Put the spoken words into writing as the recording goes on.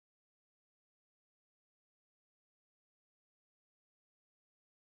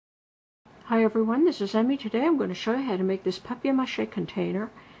Hi everyone, this is Emmy. Today I'm going to show you how to make this papier-mâché container,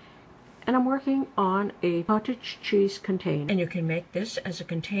 and I'm working on a cottage cheese container. And you can make this as a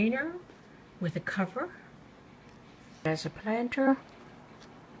container with a cover, as a planter,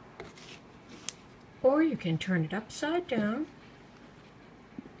 or you can turn it upside down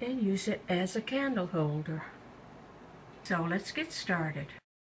and use it as a candle holder. So let's get started.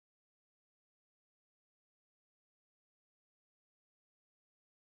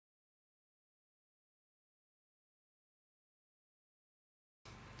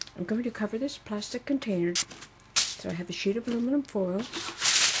 I'm going to cover this plastic container. So I have a sheet of aluminum foil, and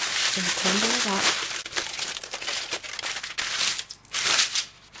crumble it up.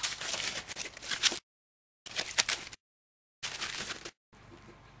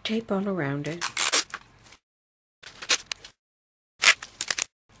 Tape all around it.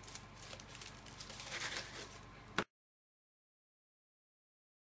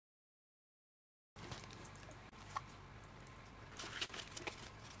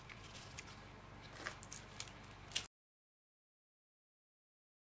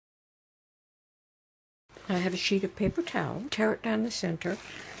 I have a sheet of paper towel, tear it down the center,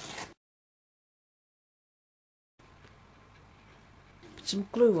 put some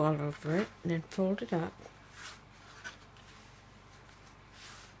glue all over it, and then fold it up.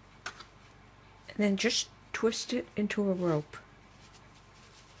 And then just twist it into a rope.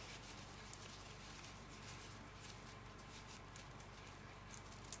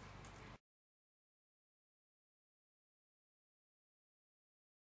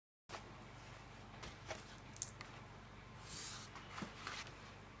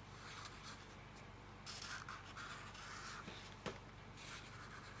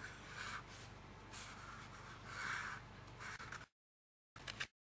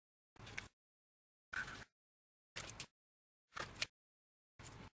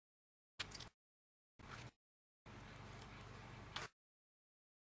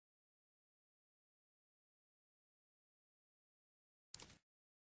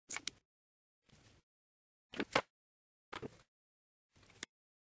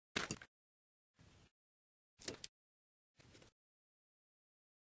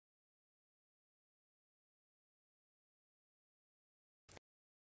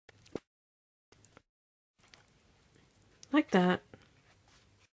 Like that.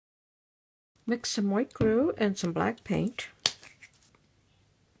 Mix some white glue and some black paint,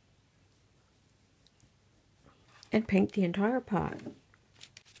 and paint the entire pot.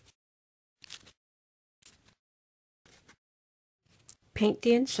 Paint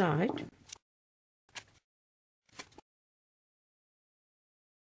the inside.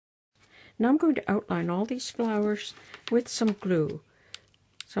 Now I'm going to outline all these flowers with some glue.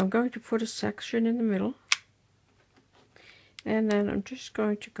 So I'm going to put a section in the middle, and then I'm just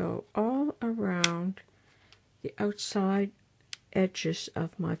going to go all around the outside edges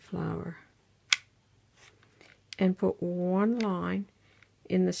of my flower and put one line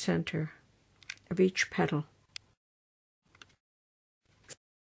in the center of each petal.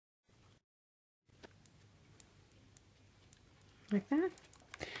 Like that.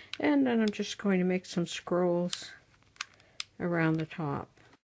 And then I'm just going to make some scrolls around the top.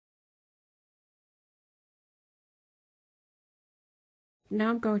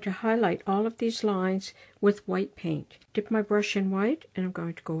 Now I'm going to highlight all of these lines with white paint. Dip my brush in white, and I'm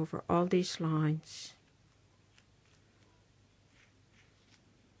going to go over all these lines.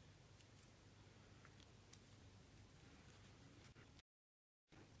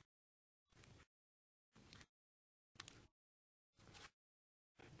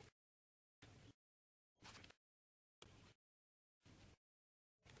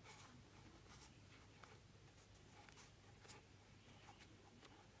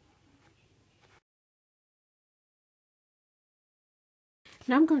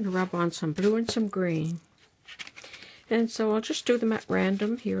 Now I'm going to rub on some blue and some green. And so I'll just do them at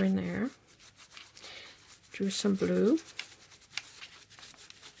random here and there. Do some blue.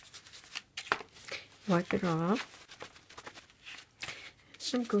 Wipe it off.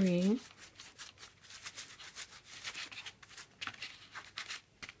 Some green.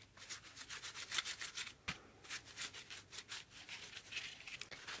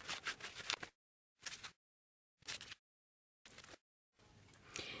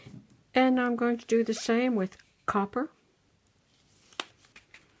 And I'm going to do the same with copper.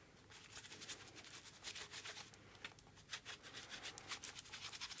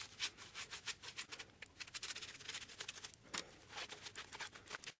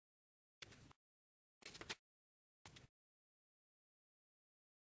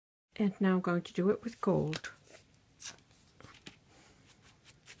 And now I'm going to do it with gold.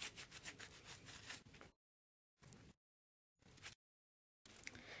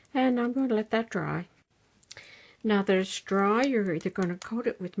 And I'm going to let that dry. Now that it's dry, you're either going to coat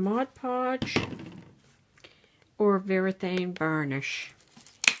it with Mod Podge or Varathane varnish.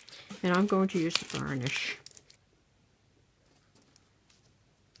 And I'm going to use the varnish.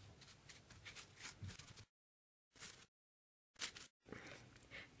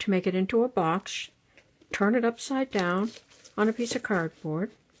 To make it into a box, turn it upside down on a piece of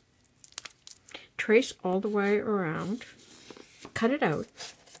cardboard. Trace all the way around. Cut it out.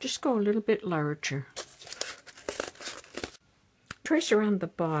 Just go a little bit larger. Trace around the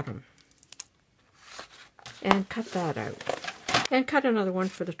bottom. And cut that out. And cut another one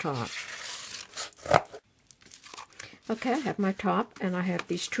for the top. Okay, I have my top and I have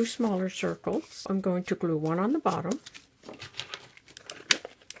these two smaller circles. I'm going to glue one on the bottom.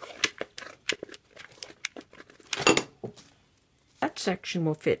 That section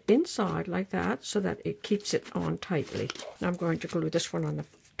will fit inside like that so that it keeps it on tightly. Now I'm going to glue this one on the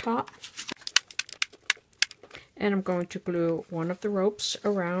top. And I'm going to glue one of the ropes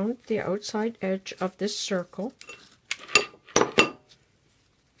around the outside edge of this circle.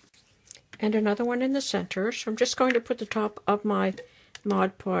 And another one in the center. So I'm just going to put the top of my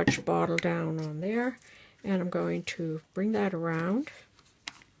Mod Podge bottle down on there. And I'm going to bring that around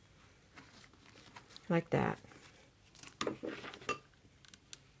like that.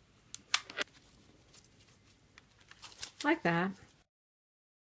 Like that.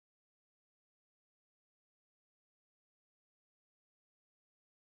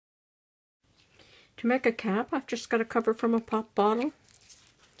 To make a cap, I've just got a cover from a pop bottle.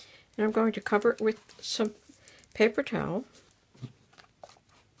 And I'm going to cover it with some paper towel.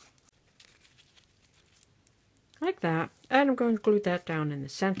 Like that. And I'm going to glue that down in the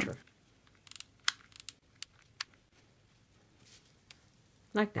center.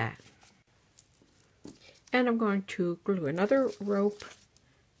 Like that. And I'm going to glue another rope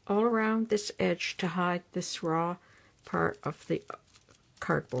all around this edge to hide this raw part of the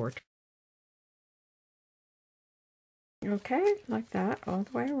cardboard. Okay, like that all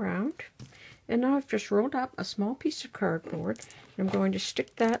the way around. And now I've just rolled up a small piece of cardboard. And I'm going to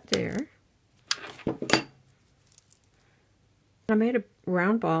stick that there. I made a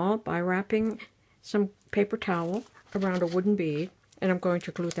round ball by wrapping some paper towel around a wooden bead. And I'm going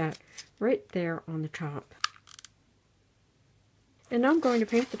to glue that right there on the top. And now I'm going to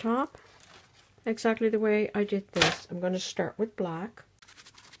paint the top exactly the way I did this. I'm going to start with black.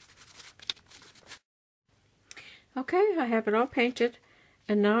 Okay, I have it all painted,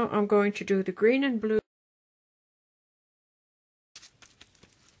 and now I'm going to do the green and blue.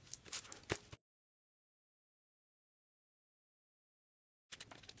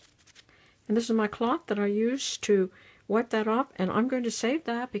 And this is my cloth that I used to wipe that off, and I'm going to save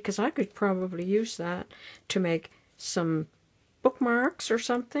that because I could probably use that to make some bookmarks or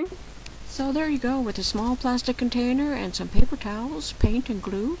something. So there you go, with a small plastic container and some paper towels, paint and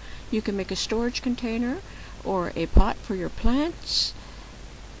glue. You can make a storage container or a pot for your plants,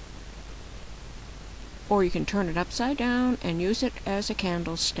 or you can turn it upside down and use it as a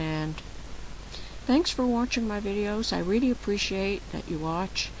candle stand. Thanks for watching my videos. I really appreciate that you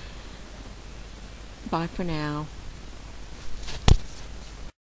watch. Bye for now.